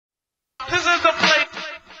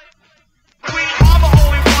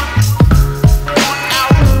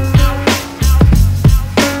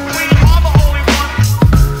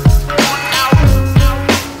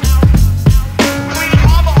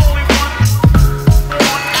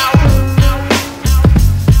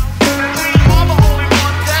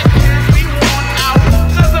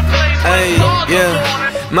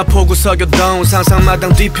서겨동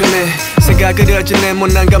상상마당 뒤편에 새가 그려진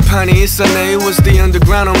네모난 간판이 있었네. It was the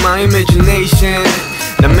underground of my imagination.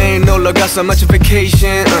 난 매일 놀러갔어 마치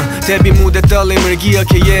vacation. 데뷔 무대 떨림을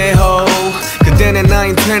기억해 yeah ho. 그때는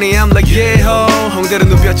 920 I'm like yeah ho. 홍대로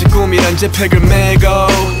눕혔지 꿈이란 제팩을 메고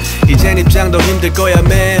이젠 입장도 힘들거야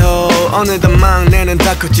매호. 어느덧 막내는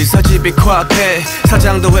다 컸지 서집이 코앞에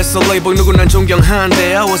사장도 했어 레이블 누구 난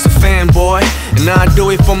존경한대. I was a fanboy and I do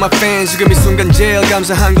it for my fans. 지금 이 순간 제일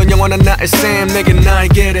감사한 건 영원한 나의 쌤. 내게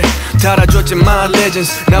날개를 달아주었지 my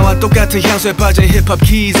legends. 나와 똑같은 향수에 빠진 힙합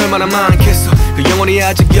keys 얼마나 많겠어. 그 영혼이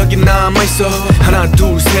아직 여기 남아있어. 하나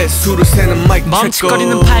둘 셋 수를 세는 마이크 체크.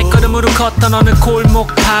 멈칫거리는 발걸음으로 걷던 어느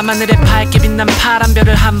골목 밤하늘에 밝게 빛난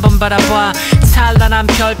파란별을 한번 바라봐. 찬란한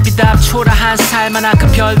별빛 앞 초라한 살만한 그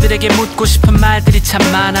별들에게 묻고 싶은 말들이 참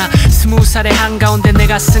많아. 스무살의 한가운데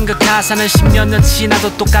내가 쓴 그 가사는 10몇 년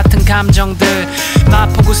지나도 똑같은 감정들.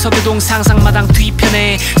 마포구 서교동 상상마당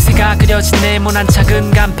뒤편에 새가 그려진 네모난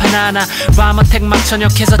작은 간판 하나. 라머텍 막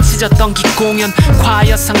전역해서 찢었던 기공연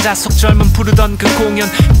과여 상자 속 젊은 부르던 그 공연.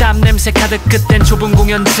 땀 냄새 가득 그땐 좁은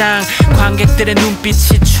공연장. 관객들의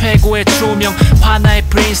눈빛이 최고의 조명. 화나의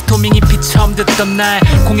브레인스토밍이 비 처음 듣던 날.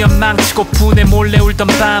 공연 망치고 분해 몰래 울던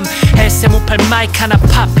밤. SM58 마이크 하나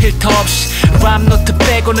팝 필터 없이 랩 노트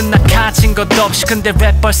빼고는 나 가진 것 없이. 근데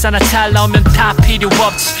랩 벌사나 잘 나오면 다 필요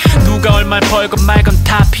없지. 누가 얼마를 벌건 말건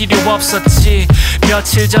다 필요 없었지.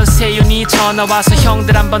 며칠 전 세윤이 전화와서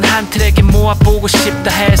형들 한번 한 트랙에 모아보고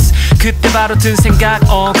싶다 했어. 그때 바로 든 생각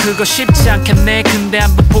그거 쉽지 않겠네. 근데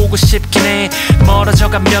한번 보고 싶긴 해.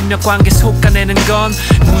 멀어져간 몇몇 관계 속아내는 건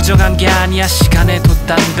무정한 게 아니야. 시간의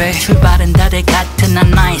돛담배. 출발은 다들 같은 난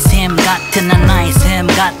나의 셈 같은 난 나의 셈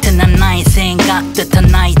같은 난 나의 생각 듯한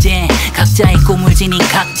나 이제 각자의 꿈을 지닌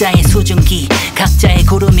각자의 수증기 각자의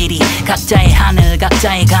구름이리 각자의 하늘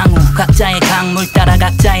각자의 강우 각자의 강물 따라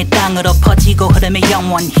각자의 땅으로 퍼지고 흐름에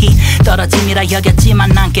영원히 떨어짐이라 여겼지만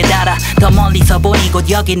난 깨달아 더 멀리서 보니 곧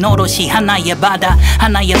여기 노릇이 하나의 바다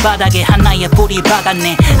하나의 바닥에 하나의 불이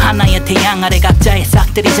박았네. 하나의 태양 아래 각자의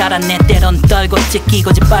싹들이 자랐네. 때론 떨고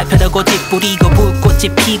찢기고 짓밟혀도 짓뿌리고 불꽃이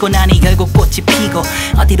피고 나니 결국 꽃이 피고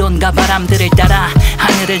어디론가 바람들을 따라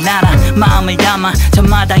하늘을 날아 마음을 담아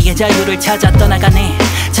저마다의 자유를 찾아 떠나가네.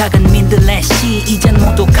 작은 민들레 씨 이젠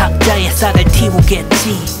모두 각자의 싹을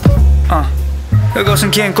틔우겠지.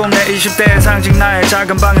 그것은 긴 꿈 내 20대의 상징 나의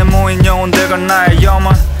작은 방에 모인 영혼들과 나의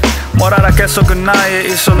염원. 뭘 알았겠어 그 나이에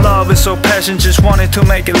It's so love, it's so passion, just wanted to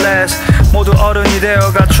make it last. 모두 어른이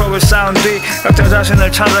되어가 추억을 쌓은 뒤 각자 자신을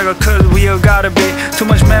찾아가 cause we all gotta be too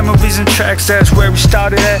much memories and tracks, that's where we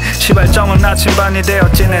started at. 시발점은 나침반이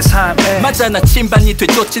되었지 내 삶에. 맞아 나침반이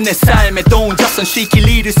되줬지 내 삶에. 또 혼자선 쉬길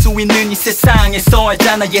잃을 수 있는 이 세상에서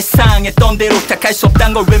알잖아 예상했던 대로 딱 할 수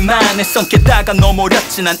없단 걸 웬만해선 게다가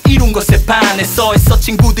넘어렸지 난 이룬 것에 반해서 했어.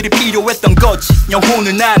 친구들이 필요했던 거지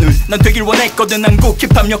영혼을 나눌 난 되길 원했거든. 한국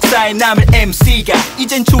힙합 역사에 남을 MC가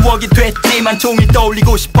이젠 추억이 됐지만 종일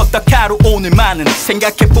떠올리고 싶었다 하루 오늘만은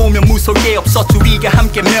생각해보면 무서울 게 없었지. 우리가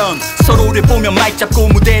함께면 서로를 보며 마이크 잡고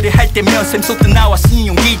무대를 할 때면 샘솟듯 나왔으니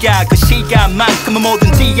용기가 그 시간만큼은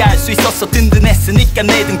뭐든지 할 수 있었어. 든든했으니까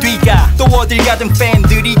내 등 뒤가 또 어딜 가든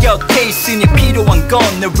팬들이 곁에 있으니 필요한 건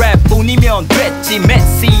내 랩뿐이면 됐지.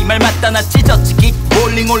 메시 말 맞다 나 찢었지.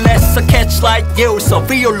 롤링 올랬어 catch like 예울서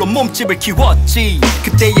비올로 몸집을 키웠지.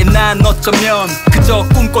 그때의 난 어쩌면 그저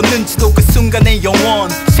꿈꿨는지도 그 순간의 영원.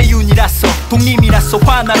 세윤이라서 독님이라서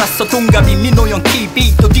화나라서 동갑이 민호형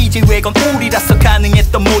TV 또 DJ 외건 우리라서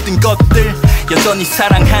가능했던 모든 것들 여전히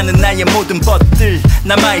사랑하는 나의 모든 것들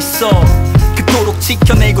남아있어. 그토록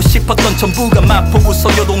지켜내고 싶었던 전부가 마포구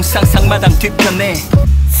서교동 상상마당 뒤편에.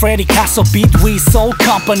 프레디 카소 beat we soul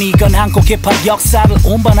company 건 한국 힙합 역사를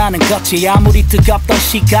운반하는 거지. 아무리 뜨겁던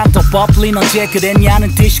시간도 버블린 언제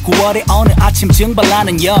그랬냐는 듯이 9월의 어느 아침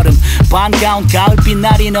증발하는 여름 반가운 가을빛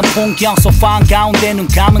나리는 풍경 소파 한가운데 눈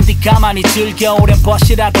감은 뒤 가만히 즐겨. 오랜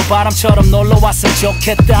벗이라도 바람처럼 놀러왔으면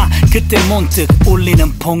좋겠다. 그때 문득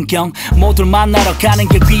울리는 풍경 모두를 만나러 가는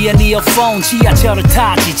길 위에 이어폰 지하철을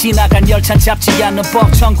타지 지나간 열차 잡지 않는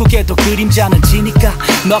법. 천국에도 그림자는 지니까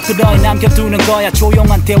너그러이 남겨두는 거야.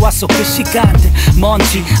 조용한 대화 속 그 시간들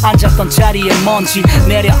먼지 앉았던 자리에 먼지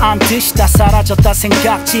내려앉듯이 다 사라졌다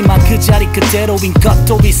생각지만 그 자리 그대로인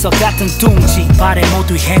것도 있어. 같은 둥지 발에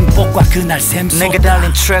모두 행복과 그날 샘솟아. 내가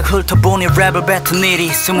달린 트랙 훑어보니 랩을 뱉은 일이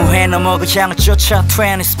 20회 넘어 그 향을 쫓아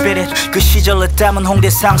트렌드 스피릿. 그 시절에 담은 홍대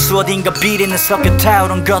상수 어딘가 비리는 섞여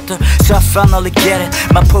타오른 것들 So I finally get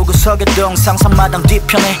it. 마포구 서교동 상상마당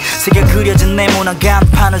뒤편에 새겨 그려진 네모난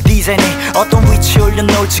간판을 디자인해. 어떤 위치에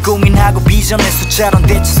올려놓을지 고민하고 비전의 숫자론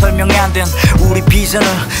대체 설명 안 된 우리 비전을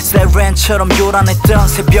사이렌처럼 요란했던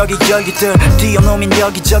새벽의 열기들 뛰어노면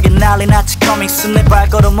여기저기 난리 났지. 커믹스 내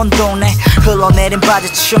발걸음 운동네 흘러내린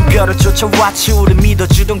바지춤 별을 쫓아왔지 우리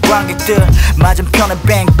믿어주던 관객들 맞은편에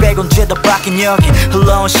뱅백 언제도 바뀐 여기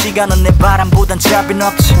흘러온 시간은 내 바람보단 잡인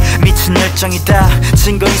없지 미친 열정이다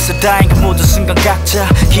증거 있어 다행 그 모든 순간 각자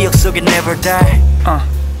기억 속에 never die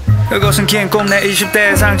그것은 긴 꿈 내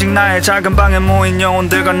 20대의 상징 나의 작은 방에 모인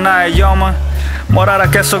영혼들과 나의 염원 뭘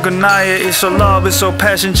알았겠어 그 나이에 It's so love, it's so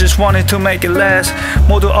passion Just wanted to make it last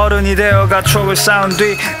모두 어른이 되어가 추억을 쌓은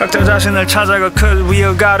뒤 각자 자신을 찾아가 Cause we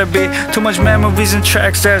all gotta be Too much memories and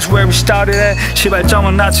tracks That's where we started at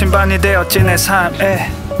시발점은 나침반이 되었지 내 삶에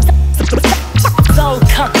Soul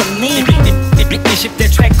Company 20대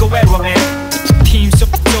최고 외로해 Team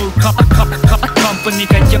Soul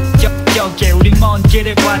Company가 여기에 우리 먼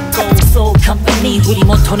길을 왔고 Soul Company 우리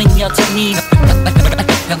모토는 여전히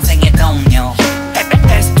평생의 동료